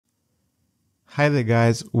Hi there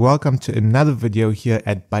guys, welcome to another video here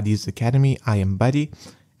at Buddy's Academy. I am Buddy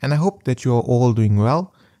and I hope that you are all doing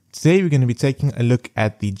well. Today we're going to be taking a look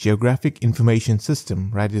at the Geographic Information System,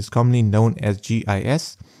 right? It's commonly known as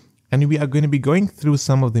GIS, and we are going to be going through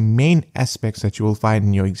some of the main aspects that you will find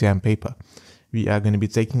in your exam paper. We are going to be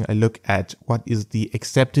taking a look at what is the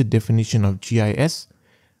accepted definition of GIS.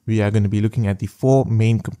 We are going to be looking at the four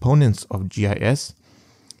main components of GIS.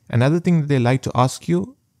 Another thing that they like to ask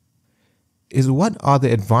you is what are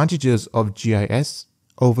the advantages of GIS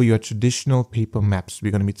over your traditional paper maps.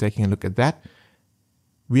 We're going to be taking a look at that.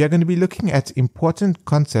 We are going to be looking at important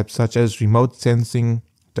concepts such as remote sensing,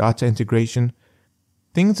 data integration,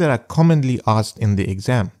 things that are commonly asked in the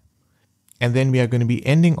exam. And then we are going to be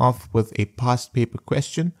ending off with a past paper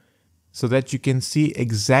question so that you can see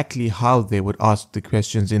exactly how they would ask the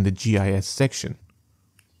questions in the GIS section.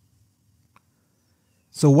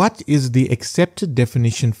 So what is the accepted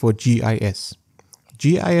definition for GIS?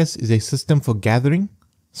 GIS is a system for gathering,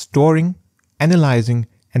 storing, analyzing,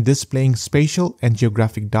 and displaying spatial and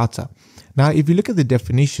geographic data. Now, if you look at the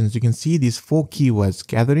definitions, you can see these four keywords: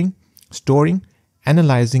 gathering, storing,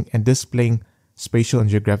 analyzing, and displaying spatial and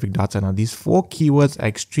geographic data. Now, these four keywords are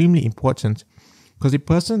extremely important because the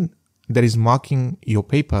person that is marking your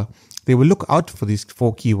paper, they will look out for these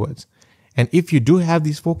four keywords. And if you do have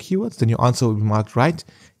these four keywords, then your answer will be marked right.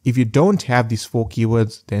 If you don't have these four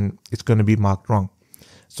keywords, then it's going to be marked wrong.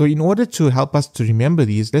 So in order to help us to remember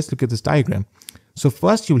these, let's look at this diagram. So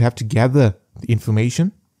first you will have to gather the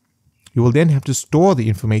information. You will then have to store the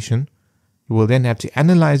information. You will then have to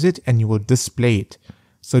analyze it and you will display it.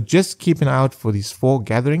 So just keep an eye out for these four: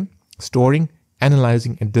 gathering, storing,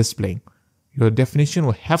 analyzing, and displaying. Your definition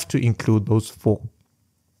will have to include those four.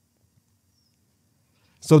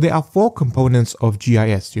 So there are four components of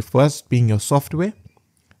GIS. Your first being your software,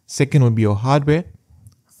 second will be your hardware,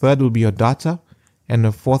 third will be your data, and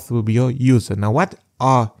the fourth will be your user. Now, what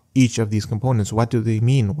are each of these components? What do they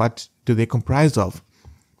mean? What do they comprise of?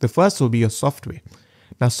 The first will be your software.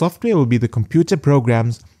 Now, software will be the computer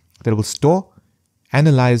programs that will store,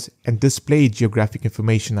 analyze, and display geographic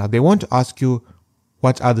information. Now, they won't ask you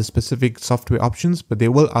what are the specific software options, but they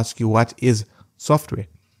will ask you what is software,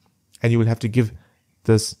 and you will have to give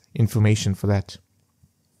this information for that.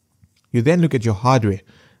 You then look at your hardware.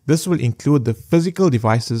 This will include the physical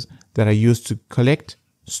devices that are used to collect,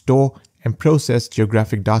 store, and process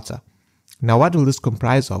geographic data. Now, what will this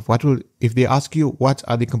comprise of? If they ask you what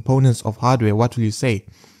are the components of hardware, what will you say?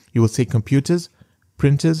 You will say computers,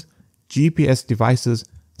 printers, GPS devices,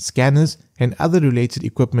 scanners, and other related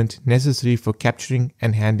equipment necessary for capturing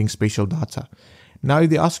and handling spatial data. Now, if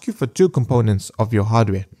they ask you for two components of your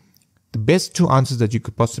hardware, the best two answers that you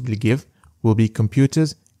could possibly give will be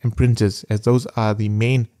computers and printers, as those are the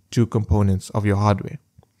main two components of your hardware.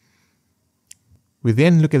 We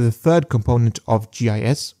then look at the third component of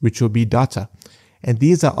GIS, which will be data. And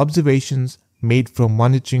these are observations made from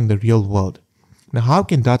monitoring the real world. Now, how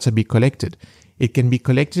can data be collected? It can be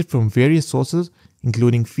collected from various sources,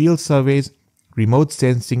 including field surveys, remote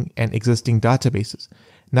sensing, and existing databases.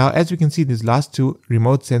 Now, as we can see, these last two,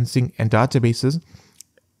 remote sensing and databases,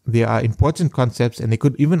 they are important concepts, and they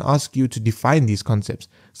could even ask you to define these concepts.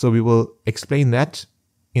 So we will explain that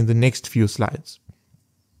in the next few slides.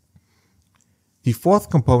 The fourth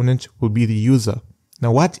component will be the user.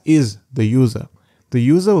 Now, what is the user? The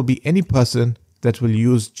user will be any person that will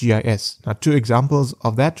use GIS. Now, two examples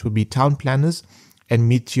of that would be town planners and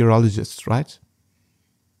meteorologists, right?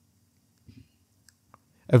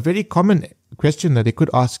 A very common question that they could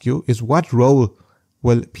ask you is, what role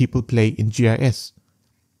will people play in GIS?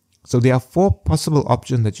 So there are four possible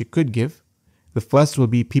options that you could give. The first will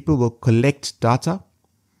be people will collect data.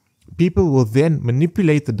 People will then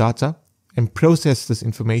manipulate the data and process this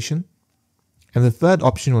information. And the third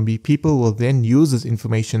option will be people will then use this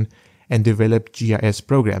information and develop GIS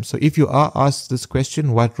programs. So if you are asked this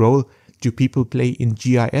question, what role do people play in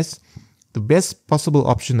GIS? The best possible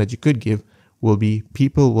option that you could give will be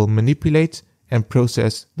people will manipulate and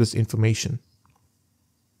process this information.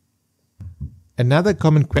 Another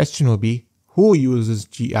common question will be, who uses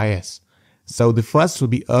GIS? So the first will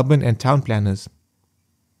be urban and town planners.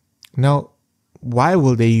 Now, why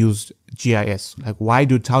will they use GIS? Like, why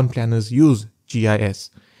do town planners use GIS?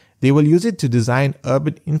 They will use it to design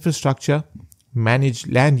urban infrastructure, manage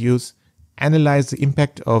land use, analyze the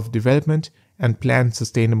impact of development, and plan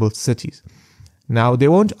sustainable cities. Now, they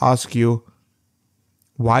won't ask you,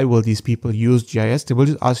 why will these people use GIS? They will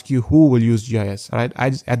just ask you, who will use GIS? All right, I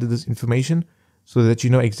just added this information so that you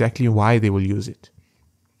know exactly why they will use it.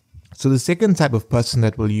 So the second type of person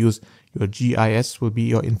that will use your GIS will be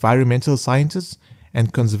your environmental scientists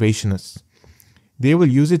and conservationists. They will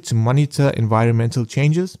use it to monitor environmental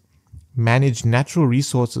changes, manage natural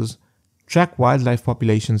resources, track wildlife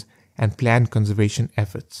populations, and plan conservation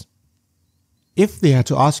efforts. If they had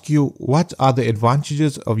to ask you what are the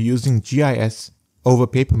advantages of using GIS over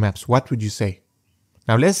paper maps, what would you say?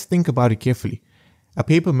 Now let's think about it carefully. A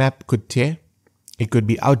paper map could tear, it could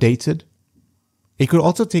be outdated, it could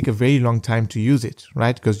also take a very long time to use it,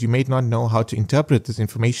 right? Because you may not know how to interpret this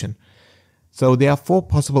information. So there are 4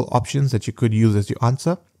 possible options that you could use as your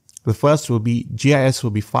answer. The first will be GIS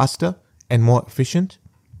will be faster and more efficient.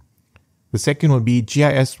 The second will be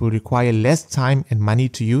GIS will require less time and money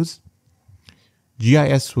to use.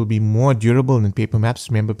 GIS will be more durable than paper maps.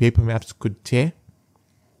 Remember, paper maps could tear.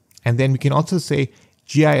 And then we can also say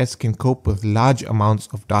GIS can cope with large amounts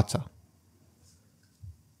of data.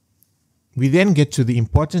 We then get to the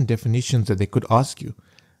important definitions that they could ask you.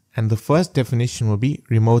 And the first definition will be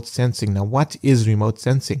remote sensing. Now, what is remote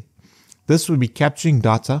sensing? This will be capturing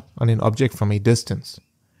data on an object from a distance.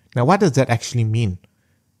 Now, what does that actually mean?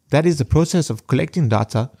 That is the process of collecting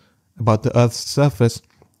data about the Earth's surface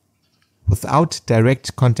without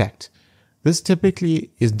direct contact. This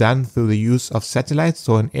typically is done through the use of satellites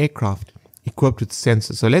or an aircraft equipped with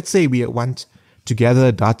sensors. So let's say we want to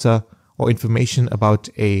gather data or information about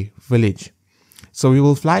a village. So we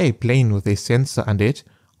will fly a plane with a sensor under it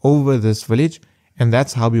over this village, and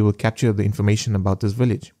that's how we will capture the information about this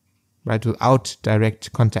village, right, without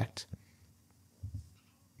direct contact.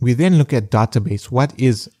 We then look at database. What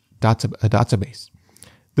is a database?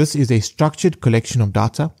 This is a structured collection of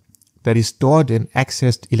data that is stored and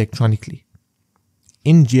accessed electronically.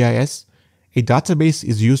 In GIS, a database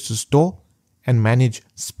is used to store and manage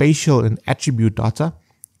spatial and attribute data,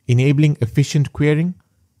 enabling efficient querying,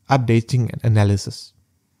 updating, and analysis.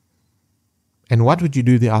 And what would you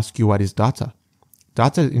do if they ask you what is data?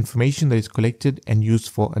 Data is information that is collected and used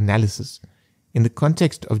for analysis. In the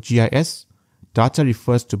context of GIS, data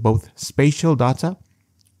refers to both spatial data,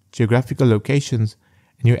 geographical locations,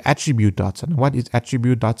 and your attribute data. Now, what is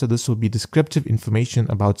attribute data? This will be descriptive information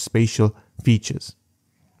about spatial features.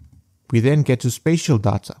 We then get to spatial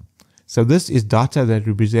data. So this is data that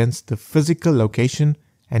represents the physical location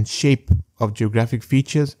and shape of geographic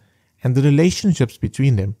features and the relationships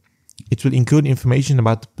between them. It will include information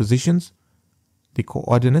about the positions, the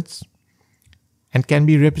coordinates, and can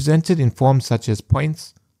be represented in forms such as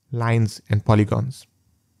points, lines, and polygons.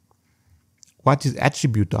 What is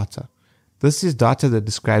attribute data? This is data that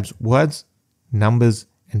describes words, numbers,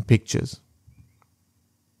 and pictures.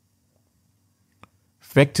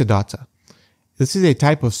 Vector data. This is a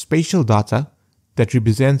type of spatial data that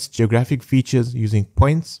represents geographic features using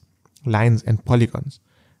points, lines, and polygons.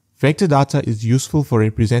 Vector data is useful for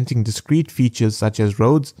representing discrete features such as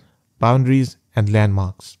roads, boundaries, and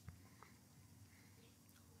landmarks.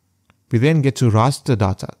 We then get to raster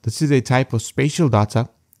data. This is a type of spatial data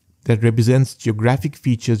that represents geographic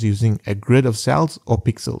features using a grid of cells or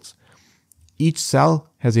pixels. Each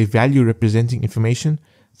cell has a value representing information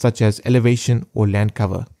such as elevation or land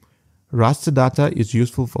cover. Raster data is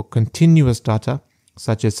useful for continuous data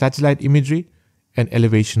such as satellite imagery and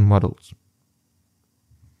elevation models.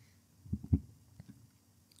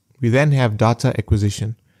 We then have data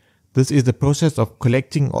acquisition. This is the process of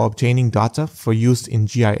collecting or obtaining data for use in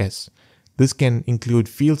GIS. This can include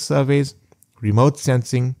field surveys, remote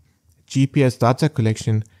sensing, GPS data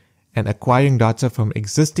collection, and acquiring data from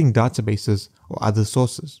existing databases or other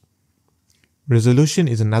sources. Resolution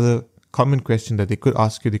is another common question that they could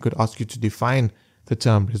ask you. They could ask you to define the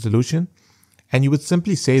term resolution, and you would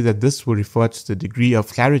simply say that this will refer to the degree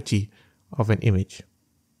of clarity of an image.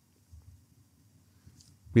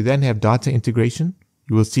 We then have data integration.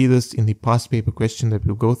 You will see this in the past paper question that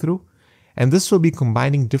we'll go through, and this will be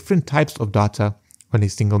combining different types of data on a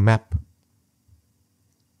single map.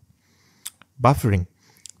 Buffering.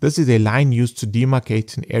 This is a line used to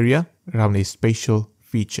demarcate an area around a spatial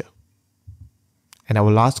feature. And our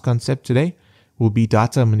last concept today will be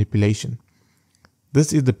data manipulation.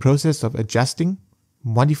 This is the process of adjusting,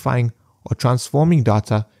 modifying, or transforming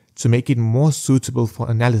data to make it more suitable for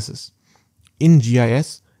analysis. In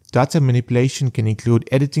GIS, data manipulation can include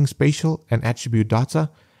editing spatial and attribute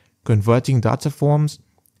data, converting data forms,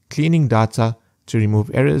 cleaning data to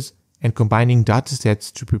remove errors, and combining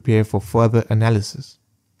datasets to prepare for further analysis.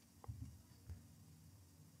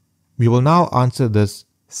 We will now answer this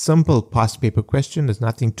simple past paper question. There's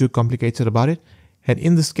nothing too complicated about it. And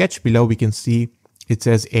in the sketch below, we can see it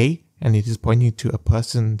says A, and it is pointing to a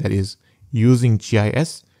person that is using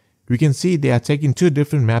GIS. We can see they are taking 2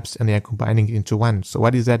 different maps and they are combining it into one. So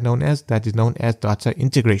what is that known as? That is known as data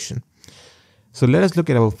integration. So let us look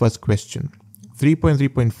at our first question.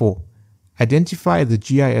 3.3.4. Identify the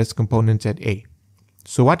GIS component at A.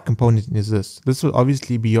 So what component is this? This will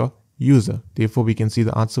obviously be your user. Therefore, we can see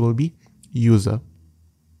the answer will be user.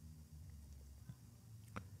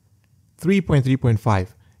 3.3.5.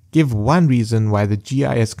 Give one reason why the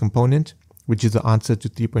GIS component, which is the answer to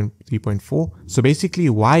 3.3.4. So basically,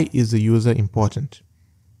 why is the user important?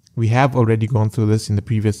 We have already gone through this in the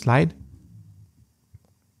previous slide.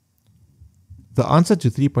 The answer to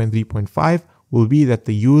 3.3.5 will be that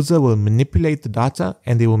the user will manipulate the data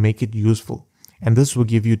and they will make it useful. And this will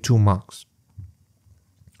give you 2 marks.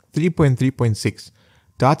 3.3.6.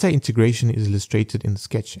 Data integration is illustrated in the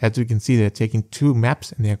sketch. As we can see, they're taking 2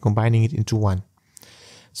 maps and they are combining it into one.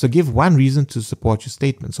 So give one reason to support your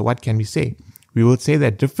statement. So what can we say? We will say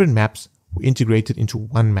that different maps were integrated into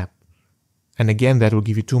one map. And again, that will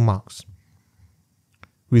give you 2 marks.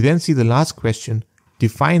 We then see the last question,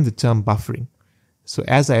 define the term buffering. So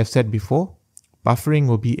as I have said before, buffering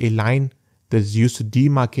will be a line that is used to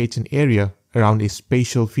demarcate an area around a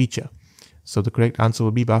spatial feature. So the correct answer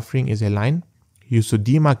will be buffering is a line used to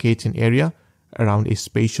demarcate an area around a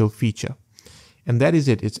spatial feature. And that is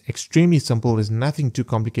it. It's extremely simple. There's nothing too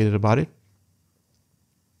complicated about it.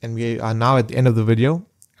 And we are now at the end of the video.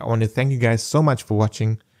 I want to thank you guys so much for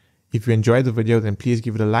watching. If you enjoyed the video, then please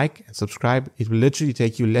give it a like and subscribe. It will literally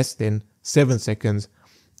take you less than 7 seconds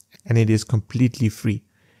and it is completely free.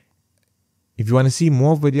 If you want to see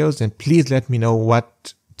more videos, then please let me know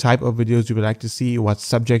what type of videos you would like to see, what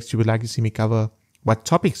subjects you would like to see me cover, what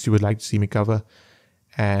topics you would like to see me cover.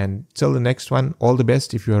 And till the next one, all the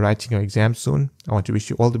best. If you are writing your exam soon, I want to wish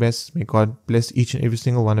you all the best. May God bless each and every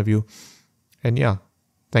single one of you. And yeah,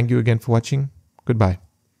 thank you again for watching. Goodbye.